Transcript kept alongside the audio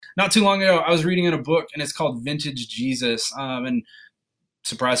not too long ago, I was reading in a book, and it's called Vintage Jesus. And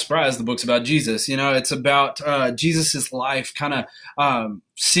surprise, surprise, the book's about Jesus. It's about Jesus's life, kind of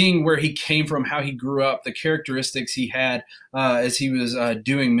seeing where he came from, how he grew up, the characteristics he had as he was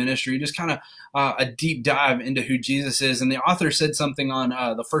doing ministry, just kind of a deep dive into who Jesus is. And the author said something on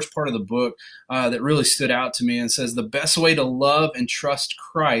the first part of the book that really stood out to me, and says the best way to love and trust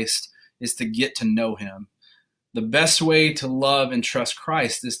Christ is to get to know him. The best way to love and trust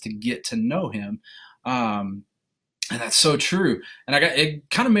Christ is to get to know him. Um, and that's so true. And it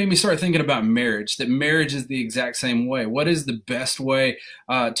kind of made me start thinking about marriage, that marriage is the exact same way. What is the best way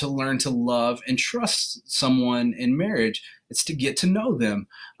to learn to love and trust someone in marriage? It's to get to know them.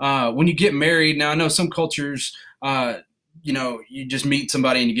 When you get married, now I know some cultures, you just meet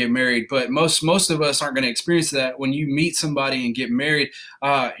somebody and you get married, but most of us aren't going to experience that. When you meet somebody and get married,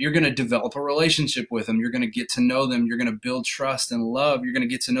 you're going to develop a relationship with them. You're going to get to know them. You're going to build trust and love. You're going to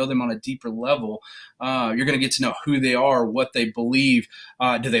get to know them on a deeper level. You're going to get to know who they are, what they believe.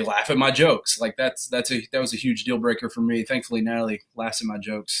 Do they laugh at my jokes? Like that was a huge deal breaker for me. Thankfully, Natalie laughs at my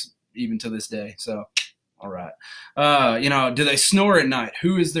jokes even to this day. So, all right. Do they snore at night?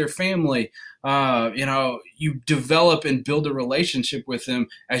 Who is their family? You develop and build a relationship with them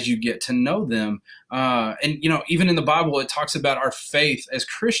as you get to know them. Even in the Bible, it talks about our faith as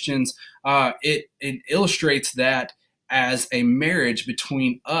Christians. It illustrates that as a marriage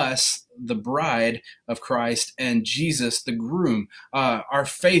between us, the bride of Christ, and Jesus, the groom. Our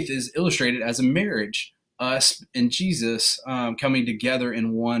faith is illustrated as a marriage, us and Jesus coming together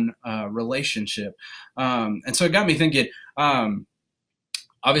in one relationship. And so it got me thinking.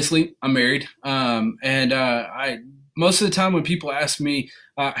 Obviously, I'm married, and I most of the time when people ask me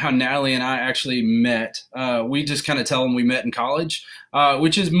how Natalie and I actually met, we just kind of tell them we met in college,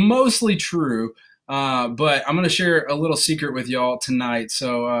 which is mostly true. But I'm going to share a little secret with y'all tonight.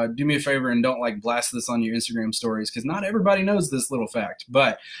 So do me a favor and don't like blast this on your Instagram stories, because not everybody knows this little fact.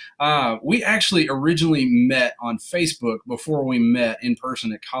 But we actually originally met on Facebook before we met in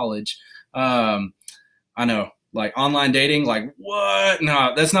person at college. I know, like online dating, like what?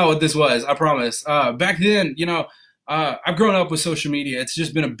 No, that's not what this was. I promise. Back then, I've grown up with social media. It's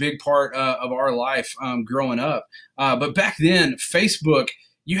just been a big part of our life growing up. But back then, Facebook,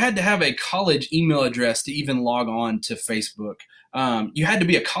 you had to have a college email address to even log on to Facebook. You had to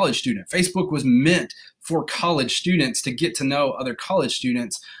be a college student. Facebook was meant for college students to get to know other college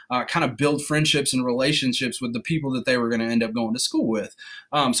students, kind of build friendships and relationships with the people that they were going to end up going to school with.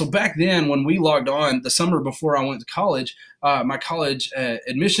 So back then, when we logged on, the summer before I went to college, my college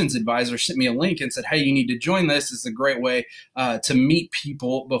admissions advisor sent me a link and said, "Hey, you need to join this. It's a great way to meet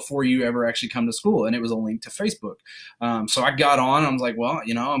people before you ever actually come to school." And it was a link to Facebook. So I got on. I was like, well,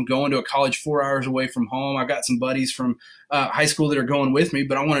 I'm going to a college 4 hours away from home. I've got some buddies from high school that are going with me,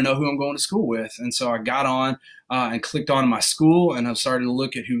 but I want to know who I'm going to school with. And so I got on and clicked on my school, and I started to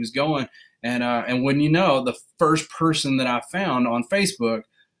look at who was going. And when the first person that I found on Facebook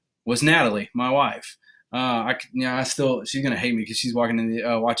was Natalie, my wife. I still, she's gonna hate me because she's walking in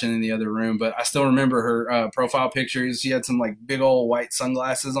the watching in the other room, but I still remember her profile pictures. She had some like big old white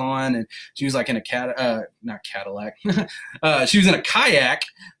sunglasses on, and she was like in a not Cadillac. She was in a kayak,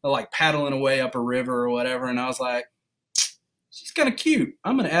 like paddling away up a river or whatever. And I was like, she's kind of cute.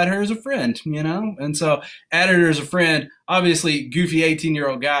 I'm going to add her as a friend. And so added her as a friend. Obviously, goofy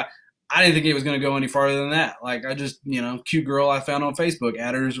 18-year-old guy. I didn't think it was going to go any farther than that. Like, I just, cute girl I found on Facebook,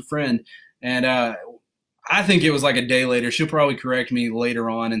 added her as a friend. And I think it was like a day later. She'll probably correct me later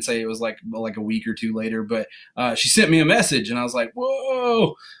on and say it was like a week or two later. But she sent me a message, and I was like,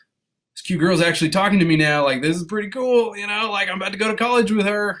 whoa, this cute girl's actually talking to me now. Like, this is pretty cool, like I'm about to go to college with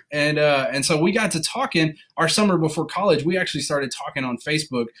her. And so we got to talking our summer before college. We actually started talking on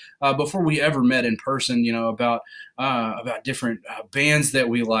Facebook before we ever met in person, about different bands that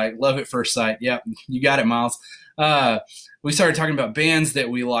we like. Love at first sight. Yep, you got it, Miles. We started talking about bands that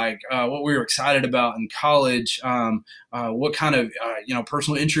we like, what we were excited about in college, what kind of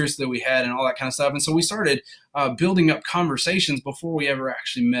personal interests that we had, and all that kind of stuff. And so we started building up conversations before we ever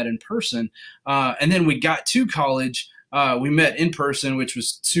actually met in person. And then we got to college. We met in person, which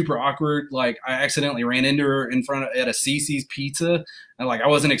was super awkward. Like, I accidentally ran into her at a Cece's Pizza, and like I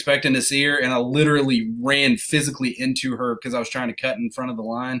wasn't expecting to see her, and I literally ran physically into her because I was trying to cut in front of the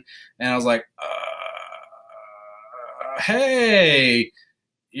line, and I was like, "Hey,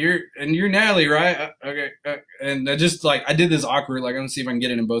 you're Natalie, right? Okay." And I just like, I did this awkward, like, I'm gonna see if I can get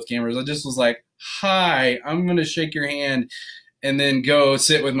it in both cameras. I just was like, "Hi, I'm gonna shake your hand," and then go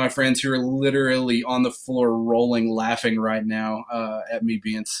sit with my friends who are literally on the floor rolling, laughing right now at me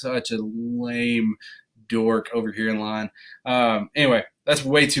being such a lame dork over here in line. Anyway, that's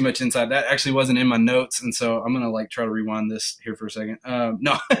way too much insight. That actually wasn't in my notes, and so I'm gonna like try to rewind this here for a second.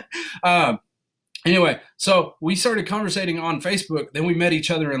 No, um, anyway, so we started conversating on Facebook. Then we met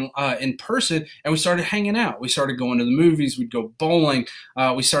each other in person, and we started hanging out. We started going to the movies. We'd go bowling.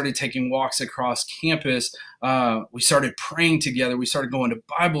 We started taking walks across campus. We started praying together. We started going to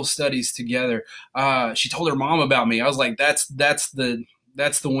Bible studies together. She told her mom about me. I was like, that's the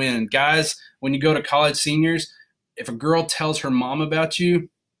win, guys. When you go to college, seniors, if a girl tells her mom about you,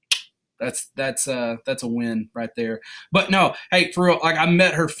 that's a win right there. But no, hey, for real, like I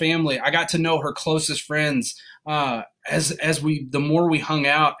met her family. I got to know her closest friends. The more we hung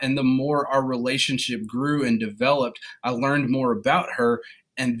out and the more our relationship grew and developed, I learned more about her,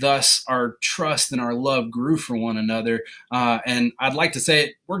 and thus our trust and our love grew for one another. And I'd like to say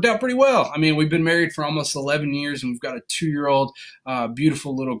it worked out pretty well. I mean, we've been married for almost 11 years, and we've got a 2-year-old,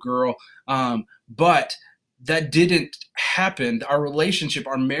 beautiful little girl. But that didn't happen. Our relationship,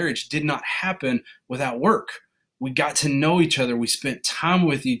 our marriage did not happen without work. We got to know each other. We spent time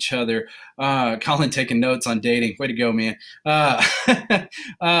with each other. Colin taking notes on dating. Way to go, man. Uh,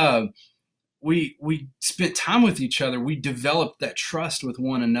 we spent time with each other. We developed that trust with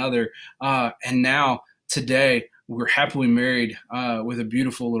one another. And now today we're happily married with a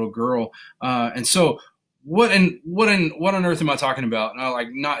beautiful little girl. And so what on earth am I talking about? Like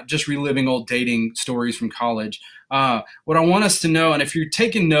not just reliving old dating stories from college. What I want us to know, and if you're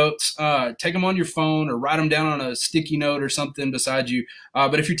taking notes, take them on your phone or write them down on a sticky note or something beside you.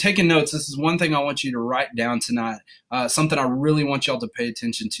 But if you're taking notes, this is one thing I want you to write down tonight. Something I really want y'all to pay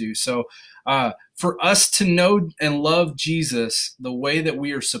attention to. So for us to know and love Jesus the way that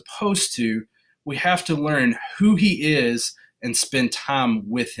we are supposed to, we have to learn who he is and spend time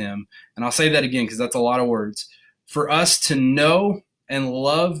with him. And I'll say that again because that's a lot of words. For us to know and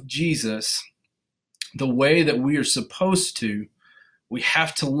love Jesus the way that we are supposed to, we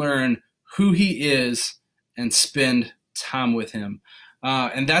have to learn who he is and spend time with him.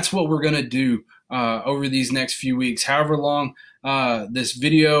 And that's what we're going to do over these next few weeks, however long this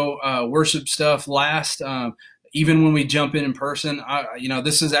video worship stuff lasts. Even when we jump in person,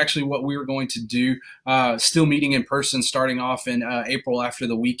 this is actually what we were going to do. Still meeting in person, starting off in April after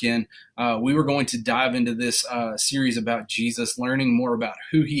the weekend. We were going to dive into this series about Jesus, learning more about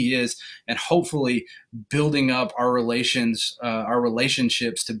who he is, and hopefully building up our relationships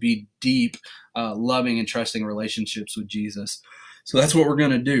to be deep, loving and trusting relationships with Jesus. So that's what we're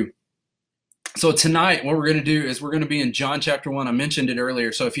going to do. So tonight, what we're going to do is we're going to be in John chapter 1. I mentioned it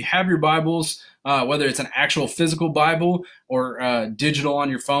earlier. So if you have your Bibles, whether it's an actual physical Bible or digital on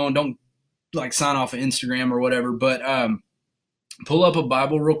your phone, don't like sign off of Instagram or whatever, but pull up a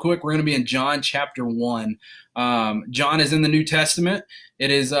Bible real quick. We're going to be in John chapter 1. John is in the New Testament. It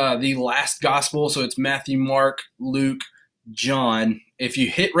is the last gospel. So it's Matthew, Mark, Luke, John. If you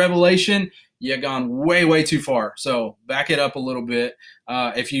hit Revelation, you've gone way, way too far. So back it up a little bit.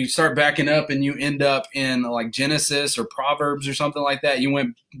 If you start backing up and you end up in like Genesis or Proverbs or something like that, you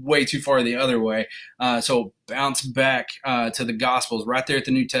went way too far the other way. So bounce back to the Gospels right there at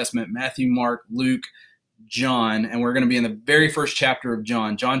the New Testament, Matthew, Mark, Luke, John, and we're going to be in the very first chapter of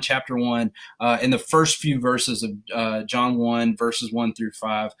John chapter 1, in the first few verses of John 1, verses 1 through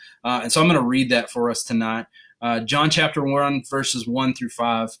 5. And so I'm going to read that for us tonight. John chapter 1, verses 1 through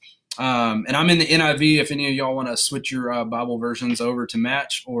 5. And I'm in the NIV if any of y'all want to switch your Bible versions over to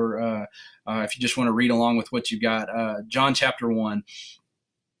match, or if you just want to read along with what you got. John chapter 1.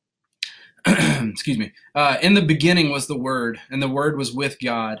 Excuse me. In the beginning was the Word, and the Word was with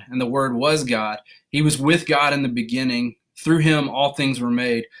God, and the Word was God. He was with God in the beginning. Through him all things were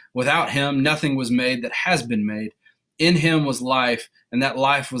made. Without him nothing was made that has been made. In him was life, and that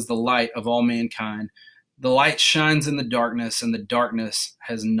life was the light of all mankind. The light shines in the darkness, and the darkness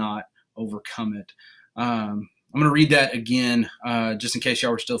has not overcome it. I'm going to read that again, just in case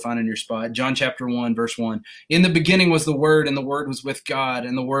y'all were still finding your spot. John chapter 1, verse 1. In the beginning was the Word, and the Word was with God,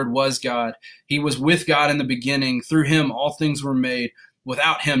 and the Word was God. He was with God in the beginning. Through him all things were made.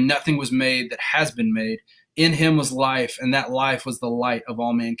 Without him nothing was made that has been made. In him was life, and that life was the light of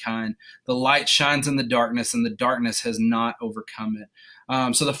all mankind. The light shines in the darkness, and the darkness has not overcome it.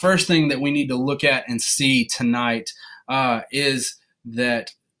 So the first thing that we need to look at and see tonight is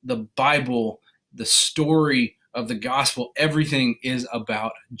that the Bible, the story of the gospel, everything is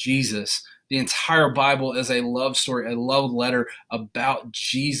about Jesus. The entire Bible is a love story, a love letter about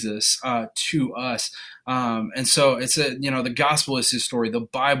Jesus to us. And so it's the gospel is his story. The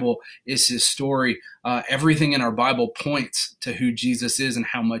Bible is his story. Everything in our Bible points to who Jesus is and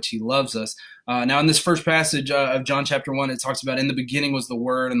how much he loves us. Now, in this first passage of John chapter 1, it talks about in the beginning was the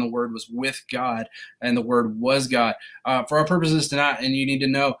Word, and the Word was with God, and the Word was God. For our purposes tonight, and you need to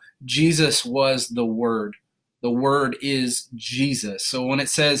know, Jesus was the Word. The Word is Jesus. So when it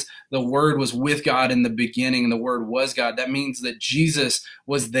says the Word was with God in the beginning and the Word was God, that means that Jesus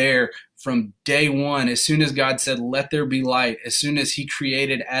was there from day one. As soon as God said, let there be light, as soon as he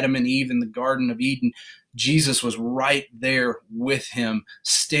created Adam and Eve in the Garden of Eden, Jesus was right there with him,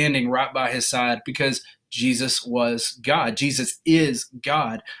 standing right by his side, because Jesus was God. Jesus is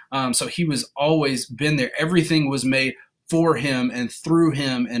God. So he was always been there. Everything was made for him and through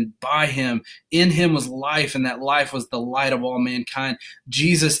him and by him. In him was life, and that life was the light of all mankind.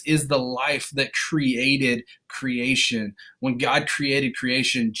 Jesus is the life that created creation. When God created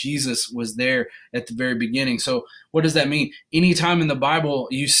creation, Jesus was there at the very beginning. So what does that mean? Anytime in the Bible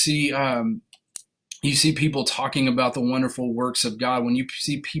you see people talking about the wonderful works of God. When you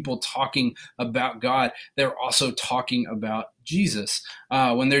see people talking about God, they're also talking about Jesus.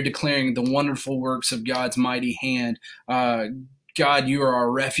 When they're declaring the wonderful works of God's mighty hand, God, you are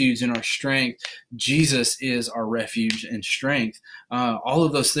our refuge and our strength. Jesus is our refuge and strength. All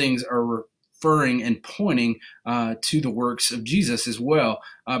of those things are referring and pointing to the works of Jesus as well,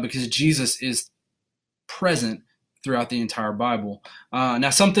 because Jesus is present throughout the entire Bible.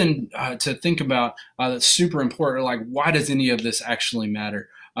 Now, something to think about that's super important, like, why does any of this actually matter?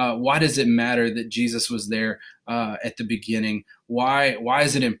 Why does it matter that Jesus was there at the beginning? Why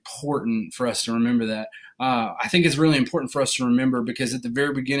is it important for us to remember that? I think it's really important for us to remember because at the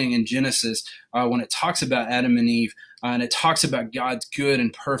very beginning in Genesis, when it talks about Adam and Eve, and it talks about God's good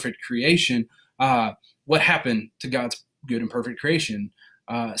and perfect creation, what happened to God's good and perfect creation?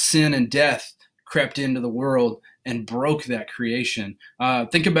 Sin and death crept into the world and broke that creation.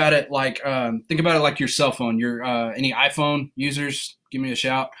 Think about it like your cell phone. Your any iPhone users, give me a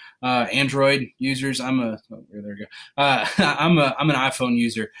shout. Android users, there we go. I'm an iPhone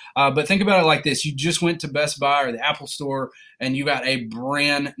user. But think about it like this: you just went to Best Buy or the Apple Store, and you got a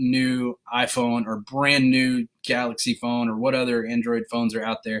brand new iPhone or brand new Galaxy phone or what other Android phones are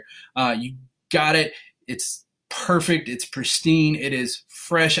out there. You got it. It's perfect. It's pristine. It is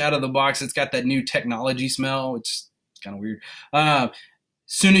fresh out of the box. It's got that new technology smell, which is kind of weird.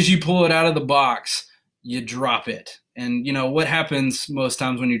 Soon as you pull it out of the box, you drop it. And what happens most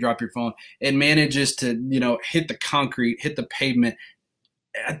times when you drop your phone? It manages to, hit the concrete, hit the pavement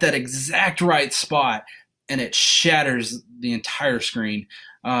at that exact right spot, and it shatters the entire screen.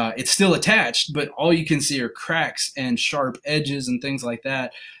 It's still attached, but all you can see are cracks and sharp edges and things like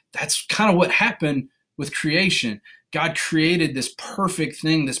that. That's kind of what happened with creation. God created this perfect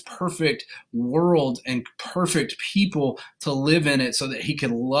thing, this perfect world and perfect people to live in it so that he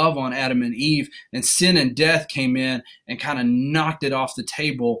could love on Adam and Eve. And sin and death came in and kind of knocked it off the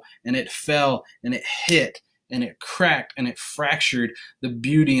table, and it fell and it hit and it cracked and it fractured the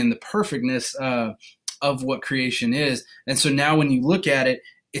beauty and the perfectness of what creation is. And so now when you look at it,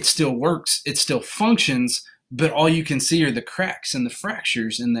 it still works, it still functions, but all you can see are the cracks and the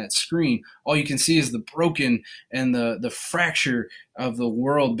fractures in that screen. All you can see is the broken and the fracture of the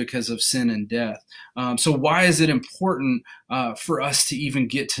world because of sin and death. So why is it important for us to even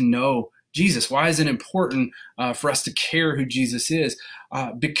get to know Jesus? Why is it important for us to care who Jesus is?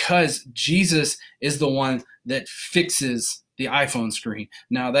 Because Jesus is the one that fixes the iPhone screen.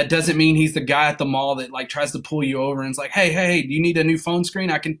 Now, that doesn't mean he's the guy at the mall that tries to pull you over and it's like, hey, do you need a new phone screen?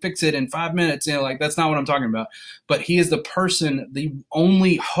 I can fix it in 5 minutes. That's not what I'm talking about. But he is the person, the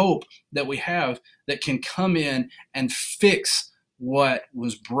only hope that we have that can come in and fix what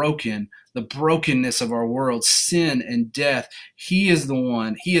was broken, the brokenness of our world, sin and death. He is the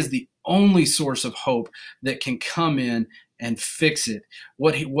one, he is the only source of hope that can come in and fix it.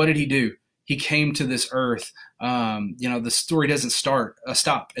 What did he do? He came to this earth. The story doesn't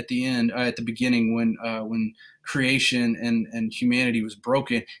stop at the end, at the beginning when creation and humanity was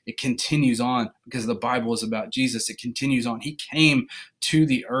broken. It continues on because the Bible is about Jesus. It continues on. He came to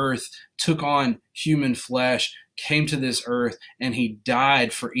the earth, took on human flesh, came to this earth, and he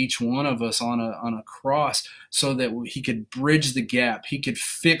died for each one of us on a cross so that he could bridge the gap. He could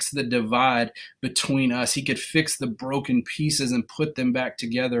fix the divide between us. He could fix the broken pieces and put them back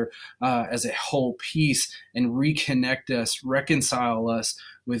together as a whole piece and reconnect us, reconcile us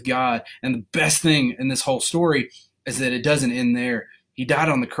with God. And the best thing in this whole story is that it doesn't end there. He died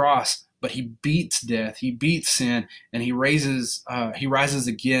on the cross, but he beats death, he beats sin, and he rises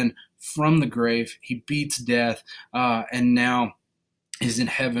again from the grave. He beats death, and now is in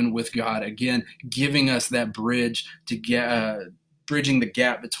heaven with God again, giving us that bridge to get, bridging the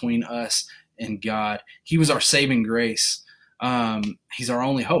gap between us and God. He was our saving grace. He's our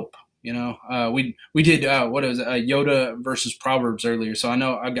only hope. We did what is it, Yoda versus Proverbs earlier. So I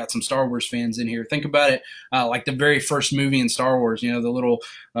know I've got some Star Wars fans in here. Think about it, like the very first movie in Star Wars. The little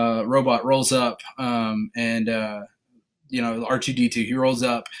robot rolls up, and R2D2. He rolls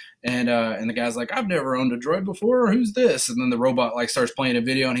up, and the guy's like, "I've never owned a droid before. Who's this?" And then the robot like starts playing a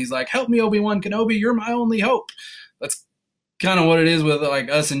video, and he's like, "Help me, Obi-Wan Kenobi. You're my only hope." That's kind of what it is with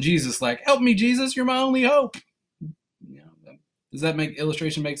like us and Jesus. Like, "Help me, Jesus. You're my only hope." Does that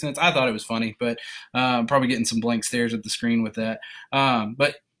illustration make sense? I thought it was funny, but probably getting some blank stares at the screen with that.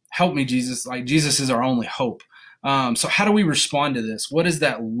 But help me, Jesus. Like, Jesus is our only hope. So how do we respond to this? What does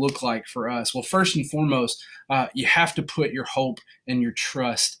that look like for us? Well, first and foremost, you have to put your hope and your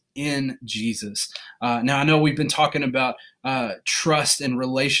trust in Jesus. Now, I know we've been talking about trust and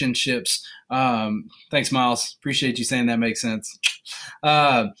relationships. Thanks, Miles. Appreciate you saying that makes sense.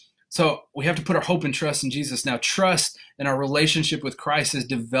 Uh, so we have to put our hope and trust in Jesus. Now, trust in our relationship with Christ is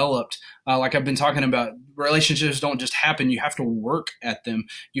developed. Like I've been talking about, relationships don't just happen. You have to work at them.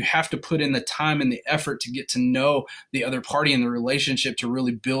 You have to put in the time and the effort to get to know the other party in the relationship to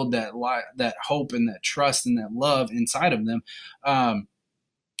really build that hope and that trust and that love inside of them.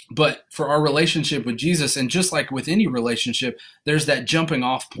 But for our relationship with Jesus, and just like with any relationship, there's that jumping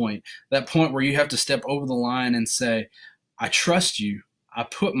off point, that point where you have to step over the line and say, I trust you. I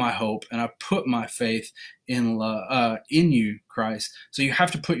put my hope and I put my faith in you, Christ. So you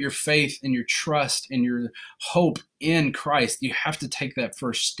have to put your faith and your trust and your hope in Christ. You have to take that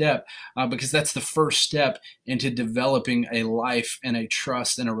first step because that's the first step into developing a life and a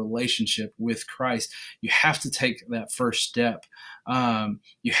trust and a relationship with Christ. You have to take that first step.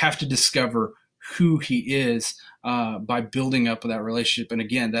 You have to discover who he is by building up that relationship. And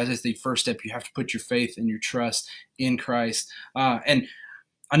again, that is the first step. You have to put your faith and your trust in Christ. And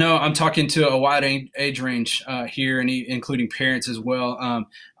I know I'm talking to a wide age range here, and including parents as well.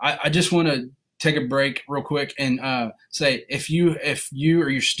 I just want to take a break real quick and say, if you or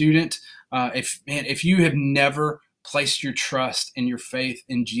your student, if you have never placed your trust and your faith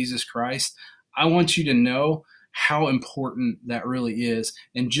in Jesus Christ, I want you to know how important that really is.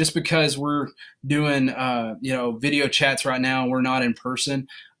 And just because we're doing video chats right now, we're not in person,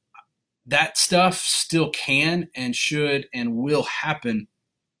 that stuff still can and should and will happen.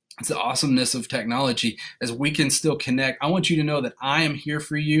 It's the awesomeness of technology as we can still connect. I want you to know that I am here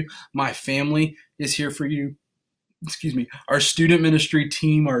for you. My family is here for you. Excuse me. Our student ministry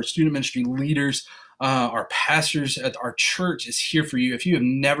team, our student ministry leaders, our pastors at our church is here for you. If you have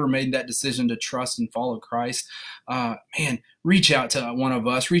never made that decision to trust and follow Christ, reach out to one of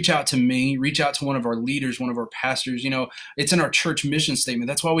us, reach out to me, reach out to one of our leaders, one of our pastors. It's in our church mission statement.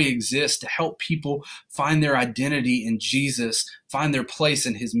 That's why we exist, to help people find their identity in Jesus, find their place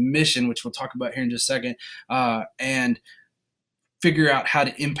in his mission, which we'll talk about here in just a second, and figure out how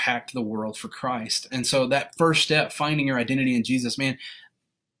to impact the world for Christ. And so that first step, finding your identity in Jesus, man,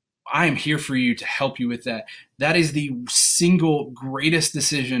 I am here for you to help you with that. That is the single greatest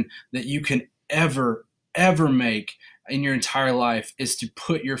decision that you can ever make in your entire life, is to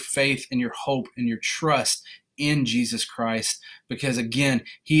put your faith and your hope and your trust in Jesus Christ, because again,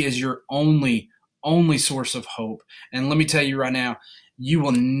 he is your only source of hope. And let me tell you right now, you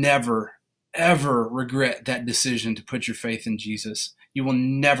will never ever regret that decision to put your faith in Jesus. You will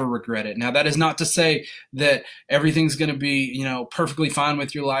never regret it. Now, that is not to say that everything's going to be, perfectly fine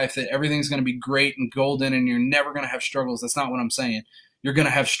with your life, that everything's going to be great and golden and you're never going to have struggles. That's not what I'm saying. You're going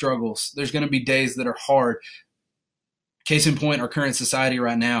to have struggles. There's going to be days that are hard. Case in point, our current society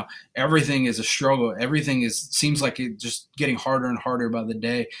right now, everything is a struggle. Everything seems like it's just getting harder and harder by the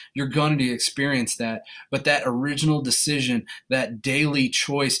day. You're going to experience that. But that original decision, that daily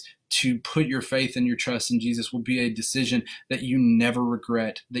choice to put your faith and your trust in Jesus, will be a decision that you never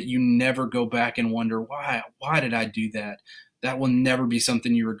regret, that you never go back and wonder, why did I do that? That will never be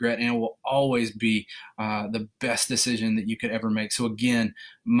something you regret, and it will always be the best decision that you could ever make. So again,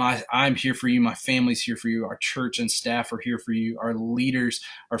 I'm here for you. My family's here for you. Our church and staff are here for you. Our leaders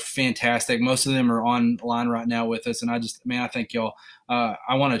are fantastic. Most of them are online right now with us, and I thank y'all.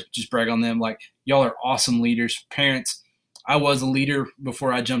 I want to just brag on them. Like, y'all are awesome leaders. Parents, I was a leader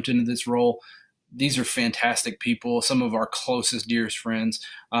before I jumped into this role. These are fantastic people, some of our closest, dearest friends.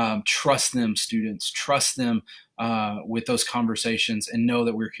 Trust them, students. Trust them with those conversations, and know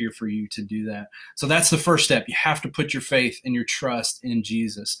that we're here for you to do that. So that's the first step. You have to put your faith and your trust in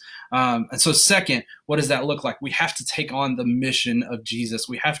Jesus. And so, second, what does that look like? We have to take on the mission of Jesus.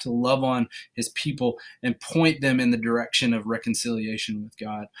 We have to love on his people and point them in the direction of reconciliation with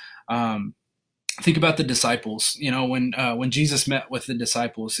God. Think about the disciples. When Jesus met with the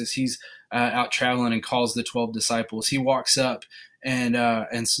disciples, as he's out traveling and calls the 12 disciples, he walks up and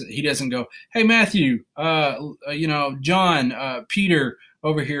he doesn't go, "Hey, Matthew, John, Peter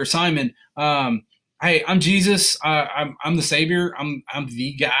over here, Simon. Hey, I'm Jesus. I'm the Savior. I'm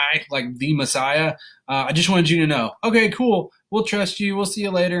the guy, like the Messiah. I just wanted you to know. Okay, cool. We'll trust you. We'll see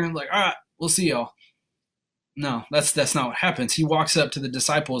you later." And like, all right, we'll see y'all. No, that's not what happens. He walks up to the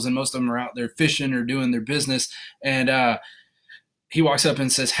disciples, and most of them are out there fishing or doing their business, and he walks up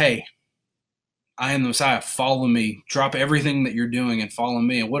and says, "Hey, I am the Messiah. Follow me. Drop everything that you're doing and follow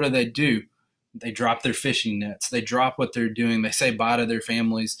me." And what do? They drop their fishing nets. They drop what they're doing. They say bye to their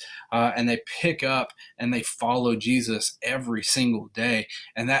families, and they pick up and they follow Jesus every single day.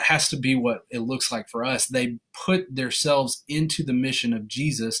 And that has to be what it looks like for us. They put themselves into the mission of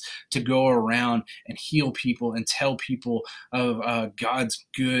Jesus to go around and heal people and tell people of God's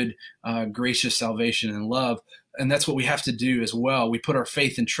good, gracious salvation and love. And that's what we have to do as well. We put our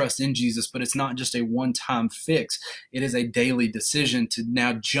faith and trust in Jesus, but it's not just a one-time fix. It is a daily decision to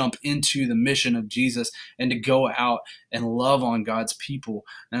now jump into the mission of Jesus and to go out and love on God's people.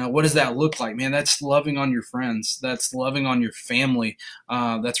 Now, what does that look like? Man, that's loving on your friends. That's loving on your family.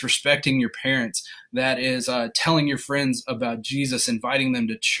 That's respecting your parents. That is telling your friends about Jesus, inviting them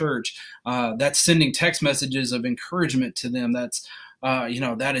to church. That's sending text messages of encouragement to them.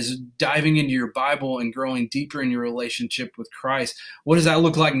 That is diving into your Bible and growing deeper in your relationship with Christ. What does that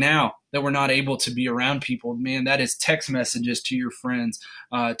look like now that we're not able to be around people? Man, that is text messages to your friends,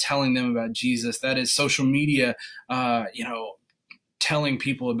 telling them about Jesus. That is social media, telling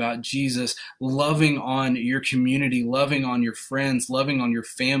people about Jesus, loving on your community, loving on your friends, loving on your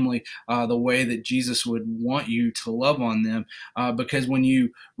family, the way that Jesus would want you to love on them. Because when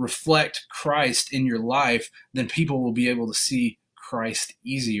you reflect Christ in your life, then people will be able to see Christ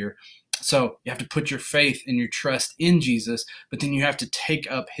easier. So you have to put your faith and your trust in Jesus, but then you have to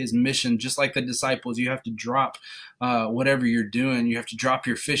take up his mission. Just like the disciples, you have to drop whatever you're doing. You have to drop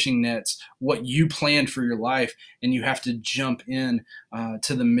your fishing nets, what you planned for your life, and you have to jump in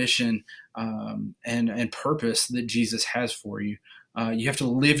to the mission and purpose that Jesus has for you. You have to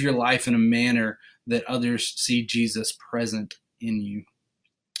live your life in a manner that others see Jesus present in you.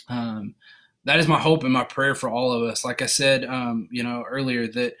 That is my hope and my prayer for all of us. Like I said, earlier,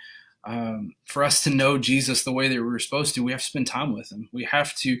 that for us to know Jesus the way that we're supposed to, we have to spend time with him. We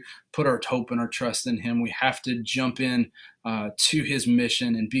have to put our hope and our trust in him. We have to jump in to his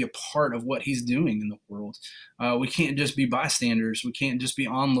mission and be a part of what he's doing in the world. We can't just be bystanders. We can't just be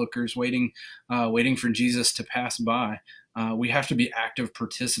onlookers waiting for Jesus to pass by. We have to be active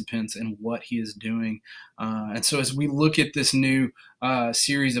participants in what he is doing. And so as we look at this new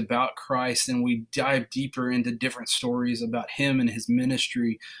series about Christ, and we dive deeper into different stories about him and his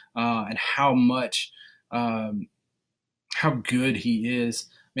ministry, and how good he is,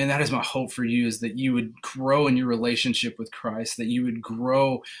 man, that is my hope for you, is that you would grow in your relationship with Christ, that you would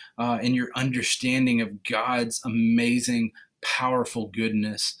grow in your understanding of God's amazing, powerful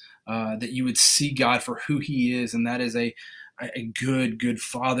goodness, that you would see God for who he is, and that is a good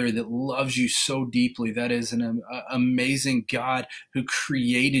father that loves you so deeply. That is an amazing God who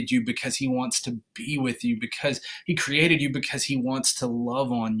created you because he wants to be with you, because he created you because he wants to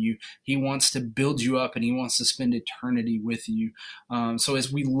love on you. He wants to build you up, and he wants to spend eternity with you. So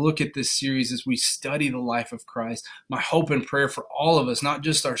as we look at this series, as we study the life of Christ, my hope and prayer for all of us, not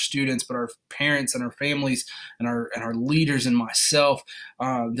just our students, but our parents and our families and our leaders and myself,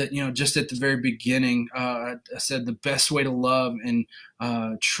 that, just at the very beginning, I said the best way to love and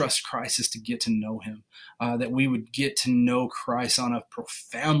trust Christ is to get to know him, that we would get to know Christ on a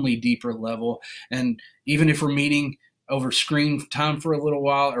profoundly deeper level. And even if we're meeting over screen time for a little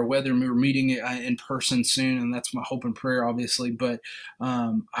while, or whether we're meeting in person soon, and that's my hope and prayer, obviously, but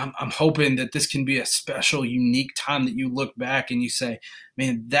I'm hoping that this can be a special, unique time that you look back and you say,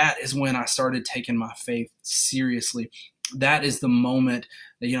 man, that is when I started taking my faith seriously. That is the moment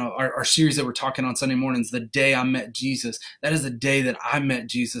that, our series that we're talking on Sunday mornings, the day I met Jesus, that is the day that I met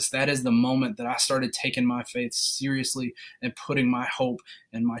Jesus. That is the moment that I started taking my faith seriously and putting my hope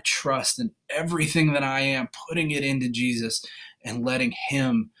and my trust and everything that I am, putting it into Jesus and letting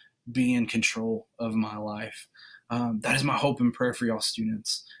him be in control of my life. That is my hope and prayer for y'all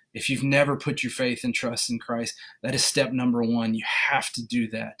students. If you've never put your faith and trust in Christ, that is step number one. You have to do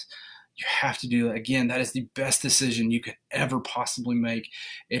that. You have to do that. Again, that is the best decision you could ever possibly make.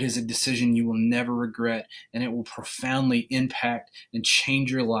 It is a decision you will never regret, and it will profoundly impact and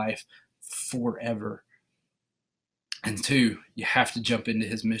change your life forever. And two, you have to jump into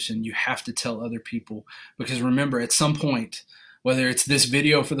his mission. You have to tell other people. Because remember, at some point, whether it's this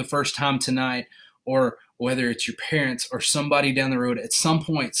video for the first time tonight, or whether it's your parents or somebody down the road, at some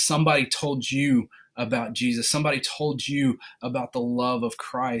point, somebody told you about Jesus. Somebody told you about the love of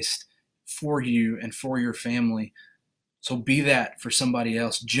Christ for you and for your family. So be that for somebody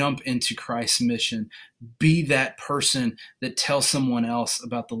else. Jump into Christ's mission. Be that person that tells someone else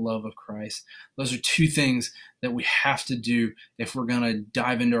about the love of Christ. Those are two things that we have to do if we're going to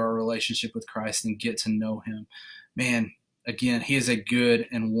dive into our relationship with Christ and get to know him. Man, again, he is a good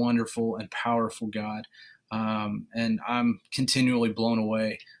and wonderful and powerful God. And I'm continually blown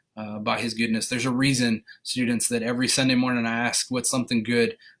away by his goodness. There's a reason, students, that every Sunday morning I ask, what's something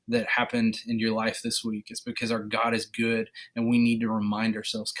good that happened in your life this week? It's because our God is good, and we need to remind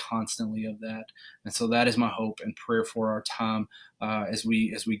ourselves constantly of that. And so that is my hope and prayer for our time as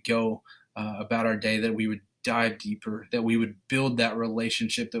we go about our day, that we would dive deeper, that we would build that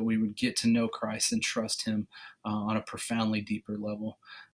relationship, that we would get to know Christ and trust him on a profoundly deeper level.